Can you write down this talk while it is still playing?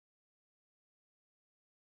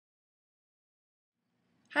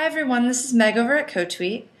Hi everyone, this is Meg over at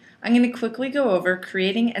CoTweet. I'm going to quickly go over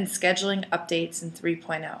creating and scheduling updates in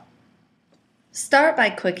 3.0. Start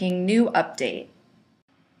by clicking New Update.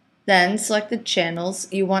 Then select the channels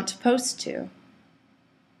you want to post to.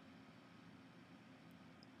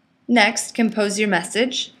 Next, compose your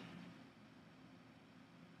message.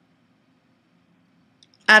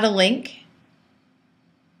 Add a link.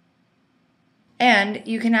 And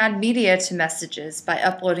you can add media to messages by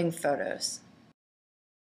uploading photos.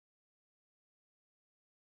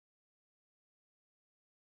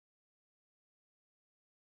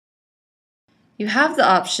 You have the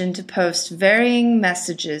option to post varying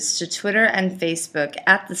messages to Twitter and Facebook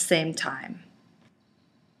at the same time.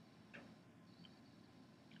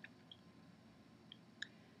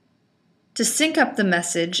 To sync up the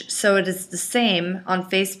message so it is the same on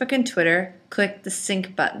Facebook and Twitter, click the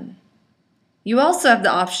Sync button. You also have the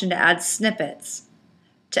option to add snippets.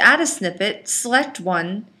 To add a snippet, select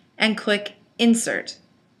one and click Insert.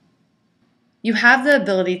 You have the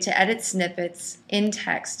ability to edit snippets in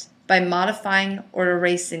text by modifying or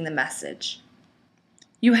erasing the message.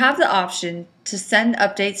 You have the option to send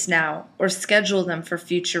updates now or schedule them for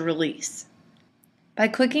future release. By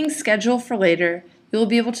clicking Schedule for later, you will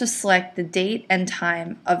be able to select the date and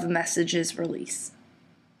time of a message's release.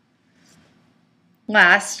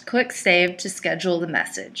 Last, click Save to schedule the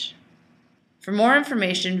message. For more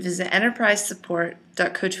information, visit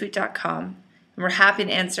enterprisesupport.cotweet.com, and we're happy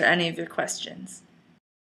to answer any of your questions.